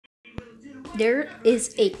There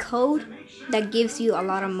is a code that gives you a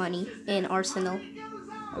lot of money in Arsenal.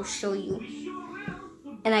 I'll show you.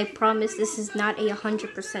 And I promise this is not a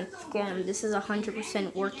 100% scam. This is a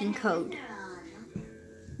 100% working code.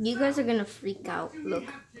 You guys are gonna freak out. Look.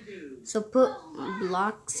 So put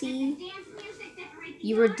BLOXY.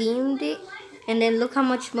 You redeemed it. And then look how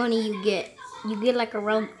much money you get. You get like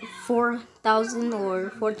around 4,000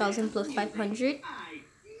 or 4,000 plus 500.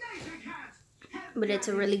 But it's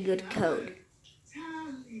a really good code.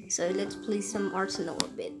 So let's play some Arsenal a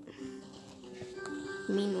bit.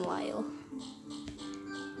 Meanwhile.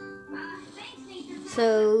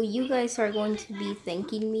 So you guys are going to be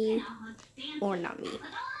thanking me, or not me.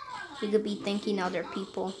 You could be thanking other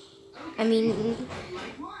people. I mean,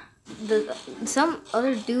 some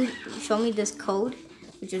other dude showed me this code,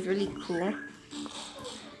 which is really cool.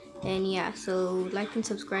 And yeah, so like and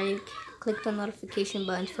subscribe, click the notification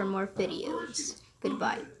buttons for more videos.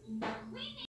 Goodbye.